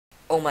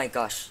Oh my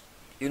gosh,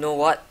 you know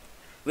what?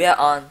 We are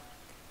on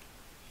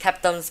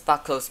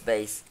CaptainSparklez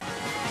base.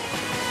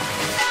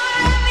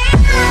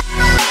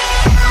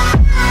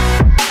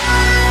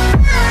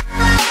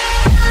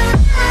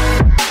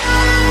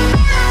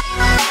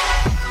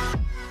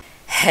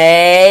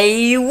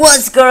 Hey,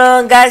 what's going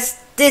on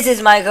guys? This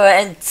is Michael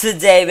and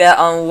today we are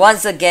on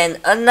once again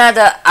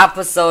another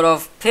episode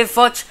of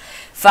Pitforge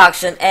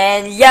faction,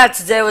 and yeah,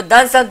 today we've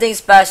done something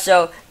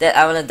special that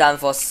I wanna done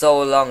for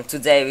so long.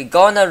 Today we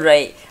go on a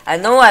raid. I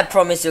know I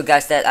promised you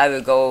guys that I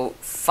will go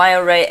find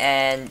a raid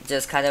and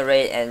just kinda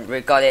raid and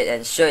record it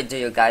and show it to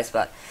you guys,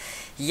 but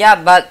yeah,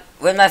 but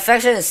when my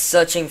faction is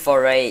searching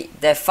for raid,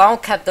 they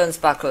found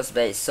CaptainSparklez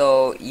base.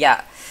 So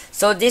yeah,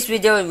 so this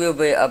video will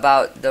be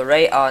about the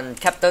raid on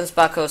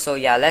CaptainSparklez. So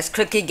yeah, let's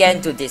quickly get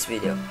into this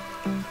video.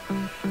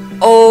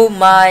 Oh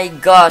my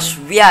gosh,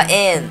 we are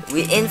in.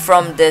 We in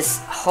from this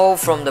hole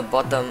from the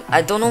bottom.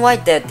 I don't know why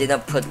they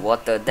didn't put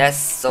water. That's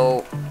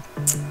so,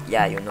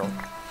 yeah, you know.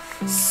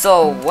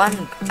 So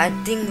I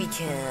think we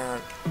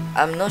can.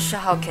 I'm not sure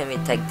how can we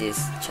take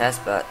this chest,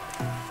 but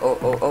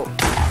oh.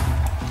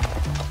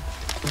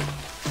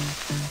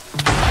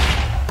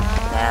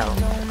 Now,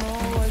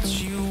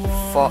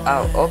 fall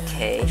out.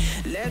 Okay.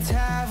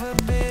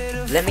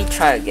 Let me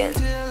try again.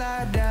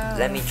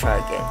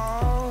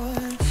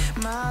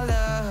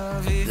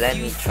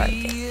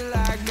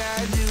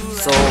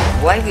 So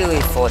why will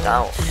we fall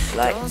down?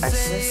 Like, I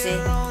seriously,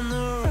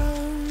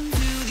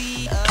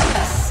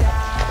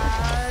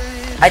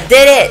 I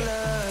did it!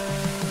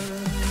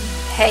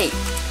 Hey,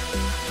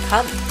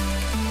 come!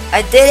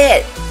 I did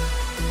it!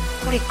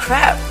 Holy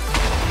crap!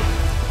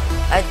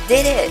 I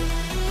did it!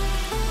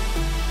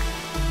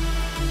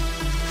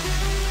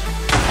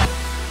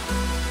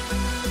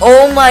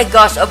 Oh my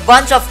gosh, a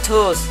bunch of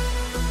tools!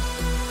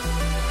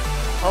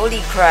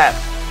 Holy crap!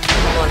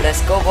 Come on,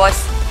 let's go,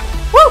 boys!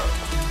 Woo!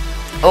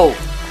 Oh,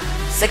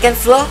 second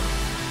floor?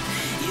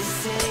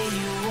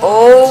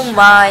 Oh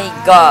my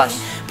gosh!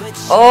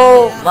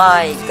 Oh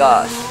my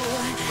gosh!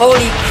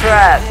 Holy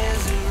crap!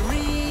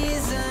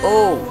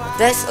 Oh,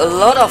 there's a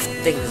lot of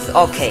things.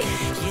 Okay,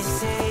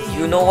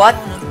 you know what?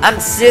 I'm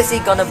seriously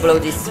gonna blow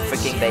this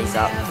freaking base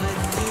up.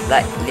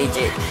 Like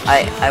legit.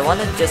 I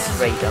wanna just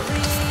raid them.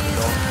 You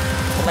know?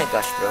 Oh my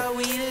gosh, bro!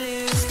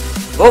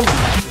 Boom!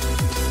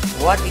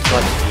 What we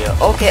got here?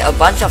 Okay, a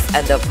bunch of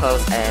ender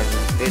pearls and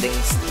building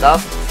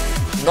stuff.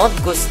 Not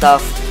good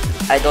stuff.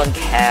 I don't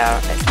care.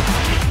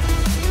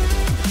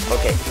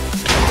 Okay.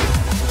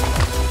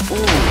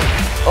 Ooh.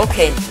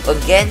 Okay.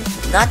 Again,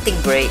 nothing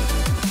great.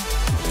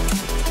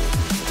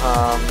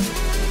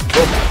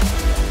 Boom.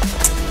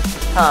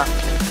 Huh.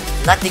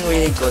 Nothing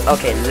really good.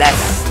 Okay, let's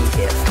see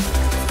here.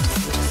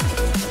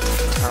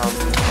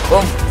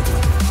 Boom.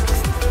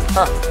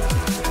 Huh.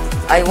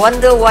 I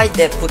wonder why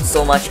they put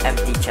so much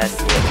empty chests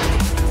here.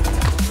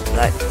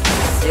 Like,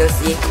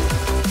 seriously?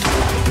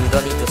 You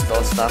don't need to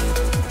store stuff.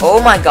 Oh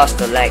my gosh,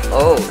 the lag.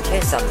 Oh,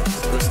 here's some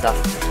good stuff.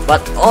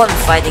 But all I'm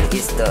finding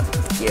is the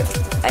gear.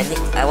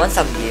 I want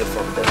some gear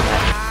from the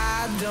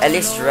map. At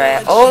least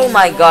rare. Oh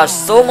my gosh,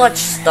 so much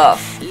stuff.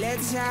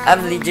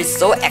 I'm legit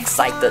so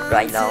excited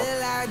right now.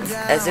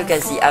 As you can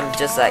see, I'm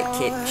just like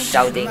keep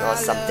shouting or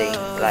something.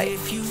 Like,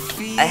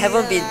 I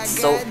haven't been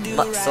so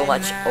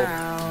much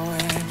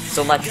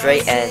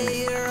raid, and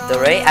the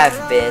raid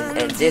I've been,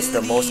 and this is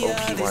the most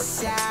OP one.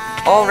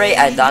 All raid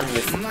I done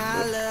with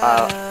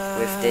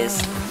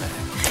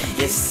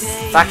this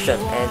faction,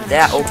 and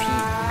they're OP.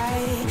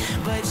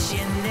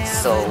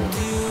 So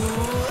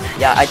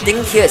yeah, I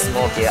think here is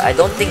more gear. I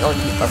don't think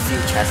only a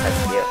few chests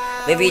have gear.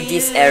 Maybe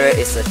this area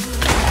is a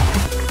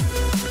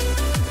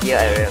gear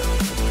area.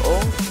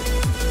 Oh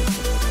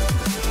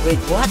wait,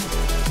 what?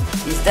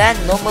 Is that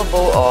normal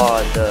bow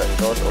or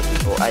those OP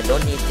bow? I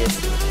don't need this.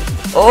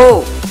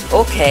 Oh,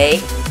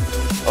 okay.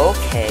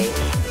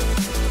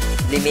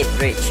 Limit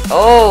reach.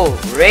 Oh,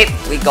 rip.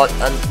 We got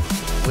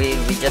we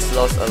just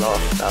lost a lot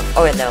of stuff.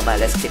 Oh, and never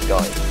mind. Let's keep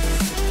going.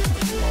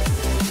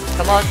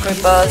 Come on,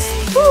 creepers.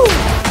 Woo!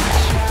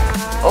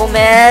 Oh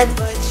man,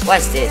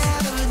 what's this?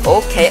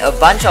 Okay, a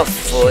bunch of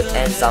food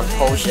and some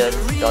potion.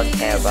 Don't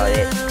care about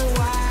it.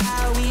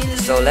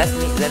 So let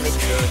me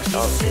throw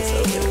all this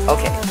away.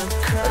 Okay,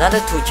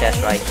 another 2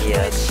 chests right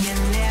here.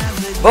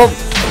 Boom.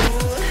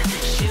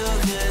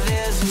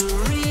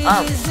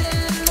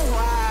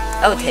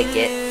 I'll take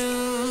it.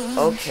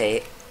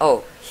 Okay.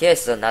 Oh,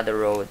 here's another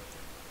road.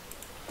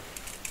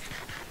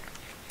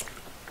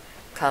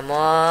 Come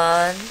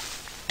on.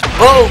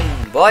 Boom,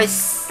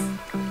 boys.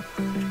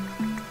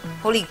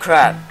 Holy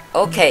crap.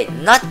 Okay,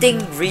 nothing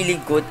really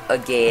good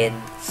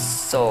again.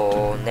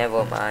 So,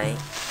 never mind.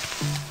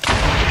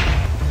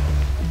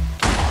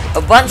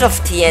 A bunch of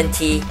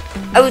TNT.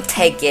 I will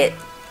take it.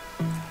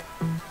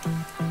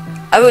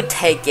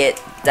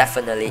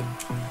 Definitely.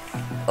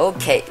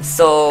 Okay,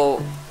 so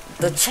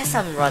the chest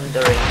I'm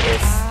wondering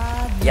is,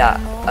 yeah.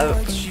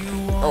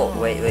 Oh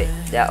wait,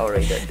 they're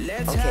already dead.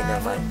 Okay,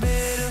 never mind.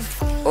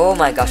 Oh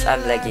my gosh,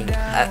 I'm lagging.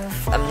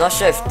 I'm not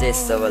sure if this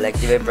server lag.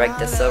 Did I break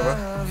the server?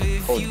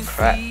 Holy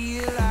crap.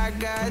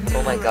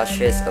 Oh my gosh,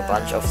 here's a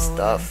bunch of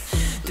stuff.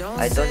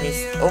 I don't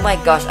need. Oh my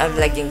gosh, I'm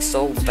lagging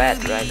so bad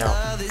right now.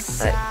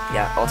 Like,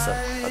 yeah, awesome.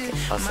 Okay,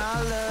 awesome.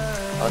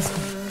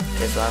 Awesome.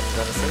 That's what I'm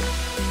gonna say.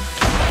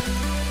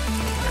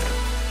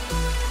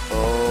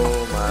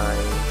 Oh my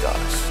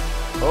gosh.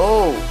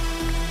 Oh!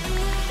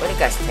 What are you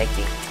guys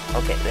taking?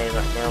 Okay,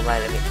 never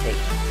mind, let me take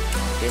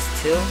this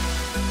too.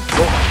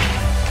 Oh!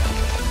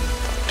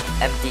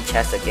 Empty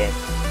chest again.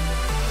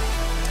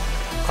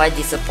 Quite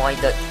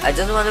disappointed. I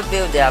just want to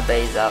build their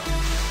base up.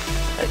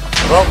 Like,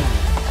 boom!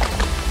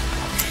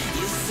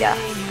 Yeah.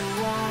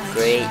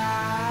 Great.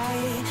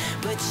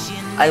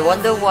 I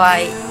wonder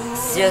why,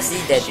 seriously,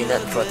 they did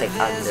not protect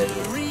under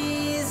here.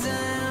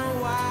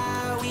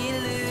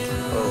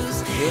 Oh,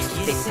 use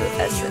pick to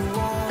acid.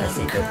 That's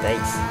in the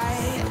base.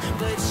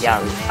 Yeah,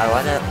 I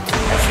wanna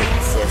acid,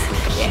 seriously.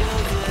 Yeah,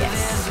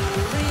 yes.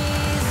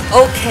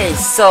 Okay,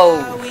 so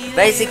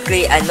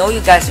basically, I know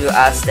you guys will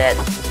ask that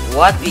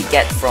what we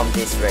get from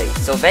this raid.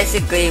 So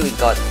basically, we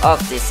got all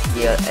of this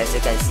gear, as you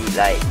can see,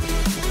 like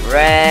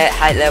rare,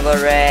 high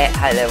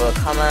level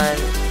common,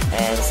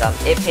 and some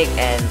epic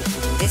and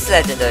this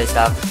legendary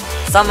stuff.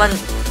 Someone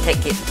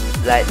take it,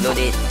 like load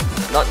it,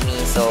 not me,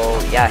 so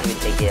yeah, he will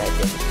take it, I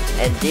think.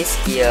 And this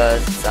gear,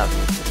 some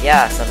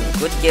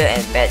good gear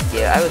and bad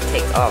gear, I will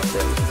take all of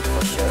them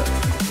for sure.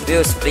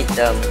 We'll split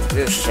them,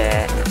 we'll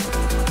share.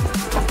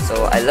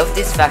 So I love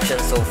this faction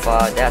so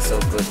far. They are so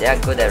good. They are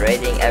good at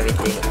raiding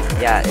everything.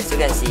 Yeah, as you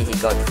can see, he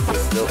got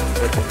his look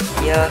good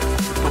here.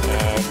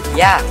 And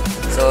yeah,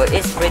 so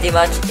it's pretty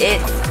much it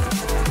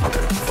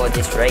for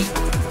this raid.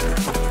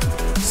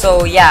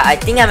 So yeah, I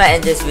think I'm gonna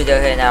end this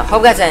video here now.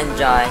 Hope you guys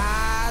enjoy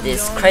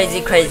this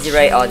crazy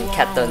raid on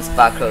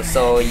CaptainSparklez.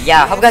 So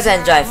yeah, hope you guys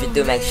enjoy. If you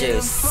do, make sure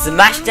you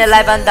smash that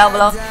like button down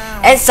below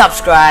and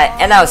subscribe.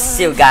 And I'll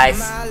see you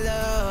guys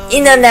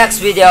in the next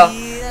video.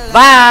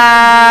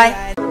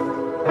 Bye!